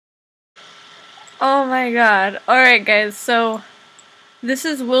Oh my god. Alright guys, so this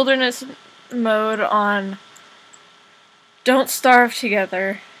is wilderness mode on Don't Starve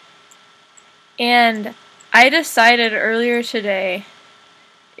Together. And I decided earlier today,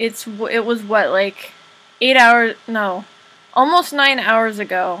 it was what, like 8 hours, no, almost 9 hours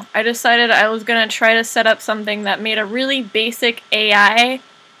ago, I decided I was gonna try to set up something that made a really basic AI.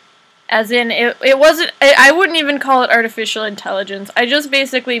 As in, it wasn't, I wouldn't even call it artificial intelligence. I just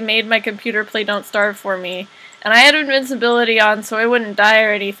basically made my computer play Don't Starve for me. And I had invincibility on so I wouldn't die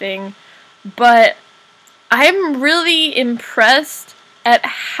or anything. But I'm really impressed at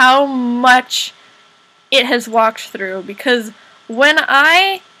how much it has walked through. Because when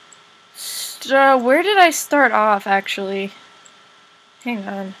I... where did I start off, actually? Hang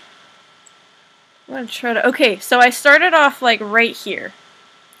on. I'm gonna try to... Okay, so I started off, like, right here.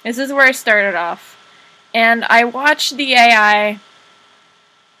 This is where I started off. And I watched the AI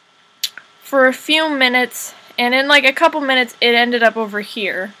for a few minutes, and in like a couple minutes it ended up over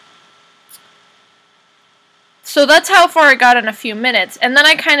here. So that's how far it got in a few minutes, and then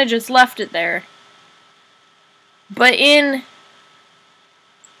I kind of just left it there. But in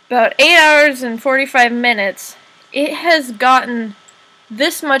about 8 hours and 45 minutes, it has gotten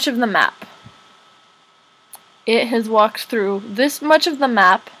this much of the map. It has walked through this much of the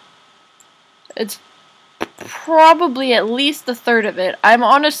map. It's probably at least a third of it. I'm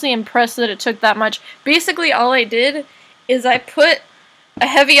honestly impressed that it took that much. Basically, all I did is I put a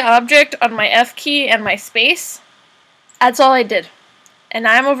heavy object on my F key and my space. That's all I did. And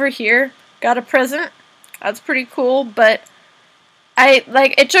I'm over here, got a present. That's pretty cool, but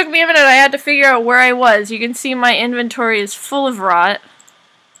it took me a minute. I had to figure out where I was. You can see my inventory is full of rot,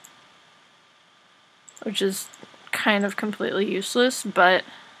 which is kind of completely useless, but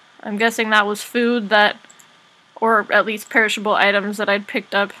I'm guessing that was food that, or at least perishable items that I'd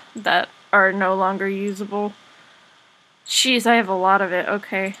picked up that are no longer usable. Jeez, I have a lot of it.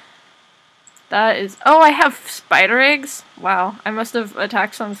 Okay. That is... Oh, I have spider eggs? Wow, I must have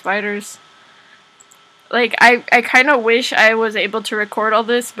attacked some spiders. Like, I kind of wish I was able to record all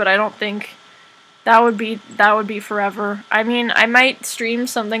this, but I don't think that would be forever. I mean, I might stream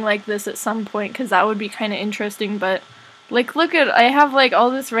something like this at some point, because that would be kind of interesting, but... Like, look at... I have, like,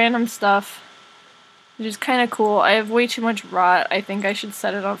 all this random stuff, which is kind of cool. I have way too much rot. I think I should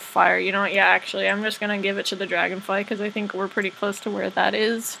set it on fire. You know what? Yeah, actually, I'm just gonna give it to the dragonfly, because I think we're pretty close to where that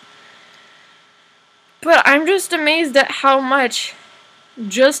is. But I'm just amazed at how much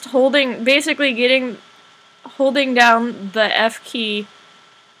just holding... Basically holding down the F key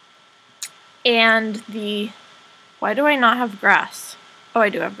and the... Why do I not have grass? Oh, I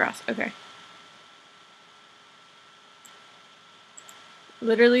do have grass. Okay.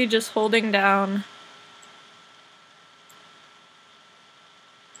 Literally just holding down...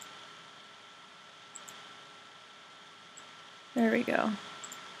 There we go.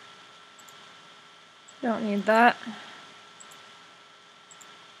 Don't need that.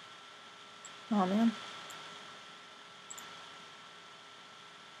 Oh man.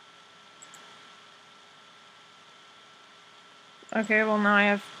 Okay, well now I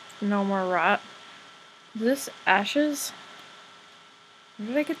have no more rot. Is this ashes? Where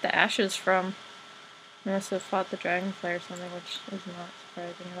did I get the ashes from? I must have fought the dragonfly or something, which is not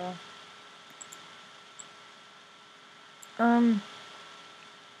surprising at all.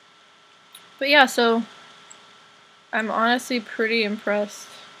 But yeah, so I'm honestly pretty impressed.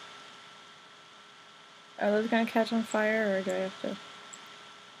 Are those gonna catch on fire, or do I have to...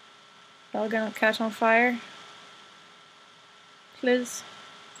 Y'all gonna catch on fire? Please?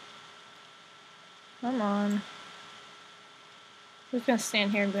 Come on. I'm just gonna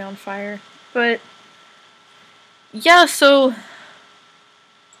stand here and be on fire. But yeah, so...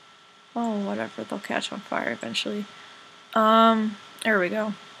 Oh, whatever, they'll catch on fire eventually. There we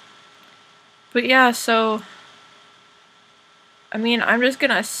go. But yeah, so... I mean, I'm just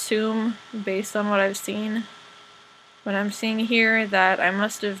gonna assume, based on what I've seen, what I'm seeing here, that I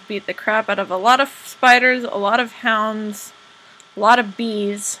must have beat the crap out of a lot of spiders, a lot of hounds, a lot of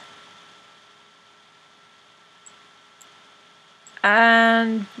bees.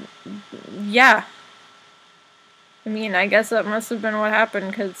 And yeah. I mean, I guess that must have been what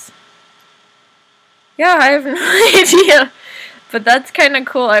happened, because... Yeah, I have no idea. But that's kind of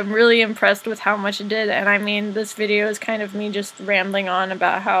cool. I'm really impressed with how much it did. And I mean, this video is kind of me just rambling on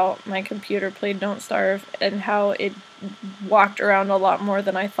about how my computer played Don't Starve and how it walked around a lot more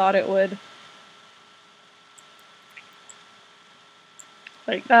than I thought it would.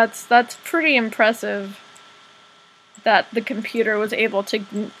 Like, that's pretty impressive that the computer was able to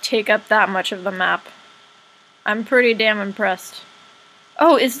take up that much of the map. I'm pretty damn impressed.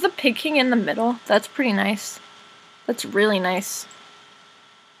 Oh, is the Pig King in the middle? That's pretty nice. That's really nice.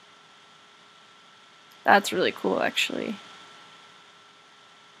 That's really cool, actually.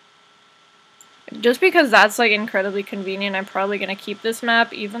 Just because that's, like, incredibly convenient, I'm probably gonna keep this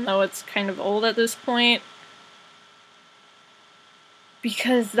map, even though it's kind of old at this point.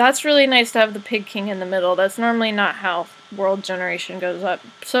 Because that's really nice to have the Pig King in the middle. That's normally not how world generation goes up.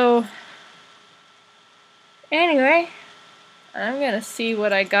 So, anyway, I'm gonna see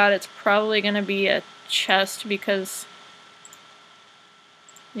what I got. It's probably gonna be a chest because,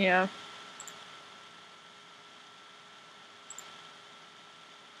 yeah.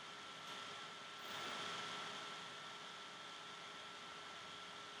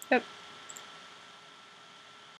 Yep.